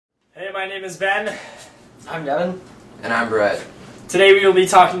Hey, my name is Ben. I'm Devin. And I'm Brett. Today we will be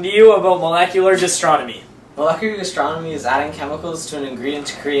talking to you about molecular gastronomy. Molecular gastronomy is adding chemicals to an ingredient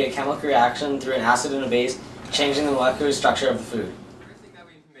to create a chemical reaction through an acid and a base, changing the molecular structure of the food. The first thing that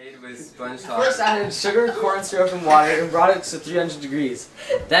we made was sponge toffee. First added sugar, corn syrup, and water and brought it to 300 degrees.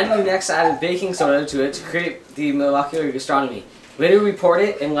 Then we next added baking soda to it to create the molecular gastronomy. Later we poured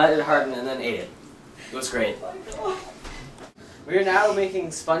it and let it harden and then ate it. It was great. We are now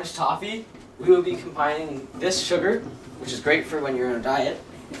making sponge toffee. We will be combining this sugar, which is great for when you're on a diet,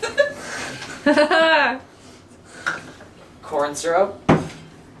 corn syrup,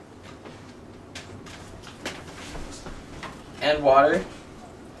 and water,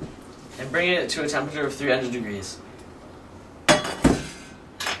 and bringing it to a temperature of 300 degrees.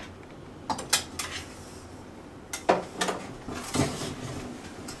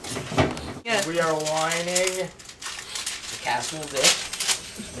 Yeah. We are lining The casserole dish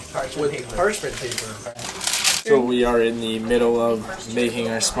with parchment paper. So we are in the middle of making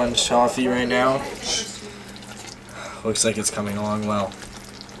our sponge toffee right now. Looks like it's coming along well.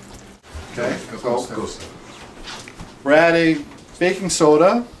 Okay, so we're adding baking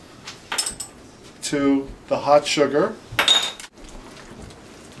soda to the hot sugar.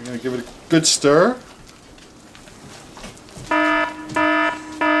 We're going to give it a good stir.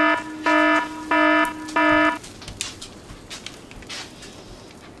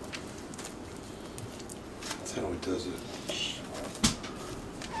 That's how he does it.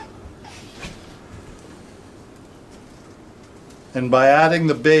 And by adding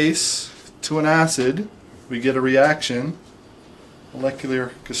the base to an acid, we get a reaction,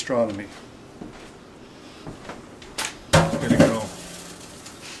 molecular gastronomy. Way to go.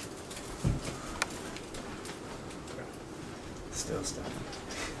 Still stuff.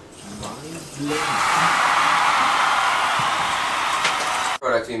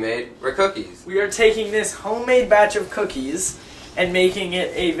 Products we made were cookies. We are taking this homemade batch of cookies and making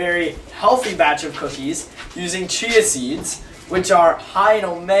it a very healthy batch of cookies using chia seeds, which are high in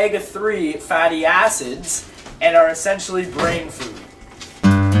omega-3 fatty acids and are essentially brain food.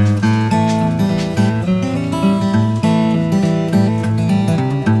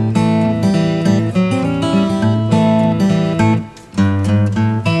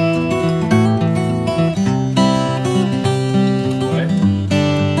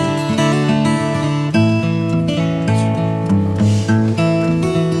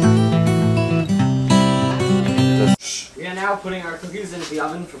 We are now putting our cookies into the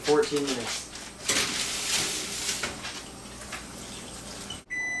oven for 14 minutes.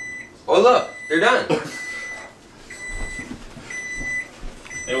 Oh look, they're done.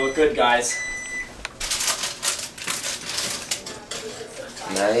 They look good, guys.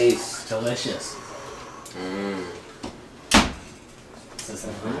 Nice. Delicious. Mmm. This is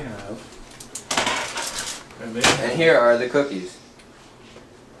the one we have. And here are the cookies.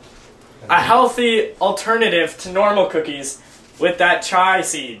 A healthy alternative to normal cookies with that chia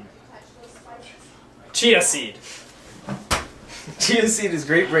seed. Chia seed. Chia seed is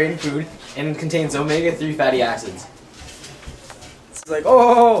great brain food and contains omega-3 fatty acids. It's like,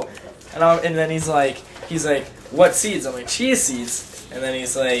 oh, and then he's like, what seeds? I'm like, chia seeds. And then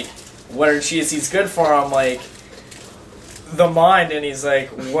he's like, what are chia seeds good for? I'm like, the mind. And he's like,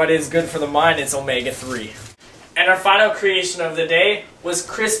 what is good for the mind? It's omega-3. And our final creation of the day was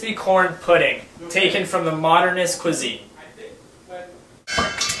crispy corn pudding, taken from the modernist cuisine.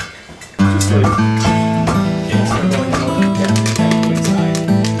 Just like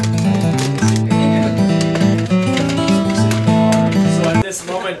So at this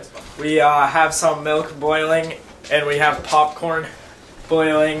moment, we have some milk boiling, and we have popcorn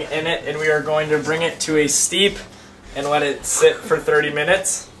boiling in it, and we are going to bring it to a steep and let it sit for 30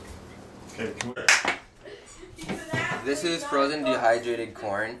 minutes. okay, come here. This is frozen dehydrated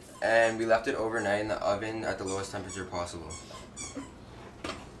corn, and we left it overnight in the oven at the lowest temperature possible.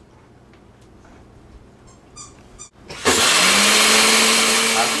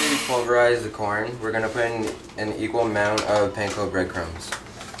 After we pulverize the corn, we're going to put in an equal amount of panko breadcrumbs.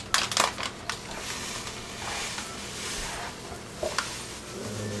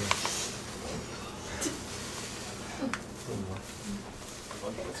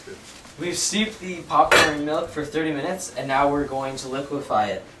 We've steeped the popcorn in milk for 30 minutes, and now we're going to liquefy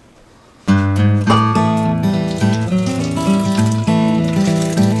it.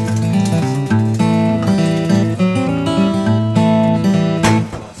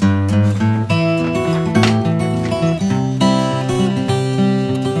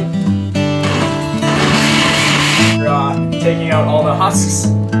 We're taking out all the husks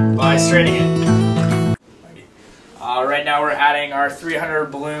by straining it. Right now we're adding our our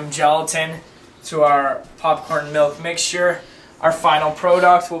 300 bloom gelatin to our popcorn milk mixture. Our final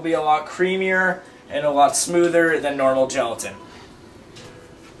product will be a lot creamier and a lot smoother than normal gelatin.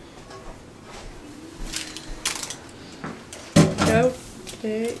 Go.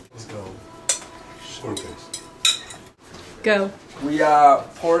 Okay. Let's go. Short case. Go. We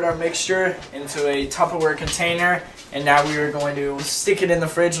poured our mixture into a Tupperware container, and now we are going to stick it in the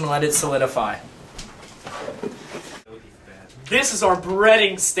fridge and let it solidify. This is our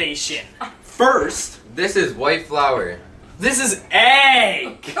breading station. First, This is white flour. this is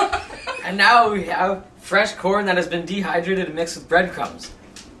egg. And now we have fresh corn that has been dehydrated and mixed with breadcrumbs.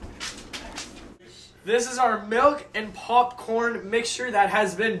 This is our milk and popcorn mixture that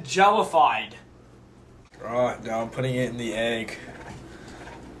has been jellified. Alright, now I'm putting it in the egg.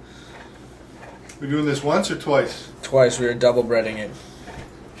 We're doing this once or twice? Twice, we are double breading it.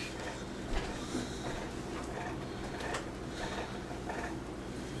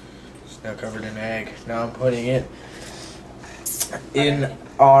 It's now covered in egg. Now I'm putting it in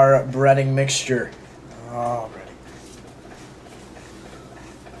our breading mixture. Alrighty.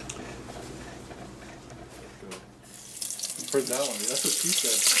 Heard that one. That's what she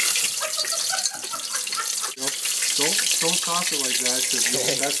said. You know, don't toss it like that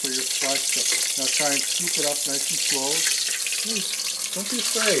because that's where your flesh. Now try and scoop it up nice and slow. Don't be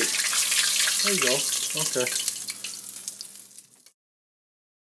afraid. There you go. Okay.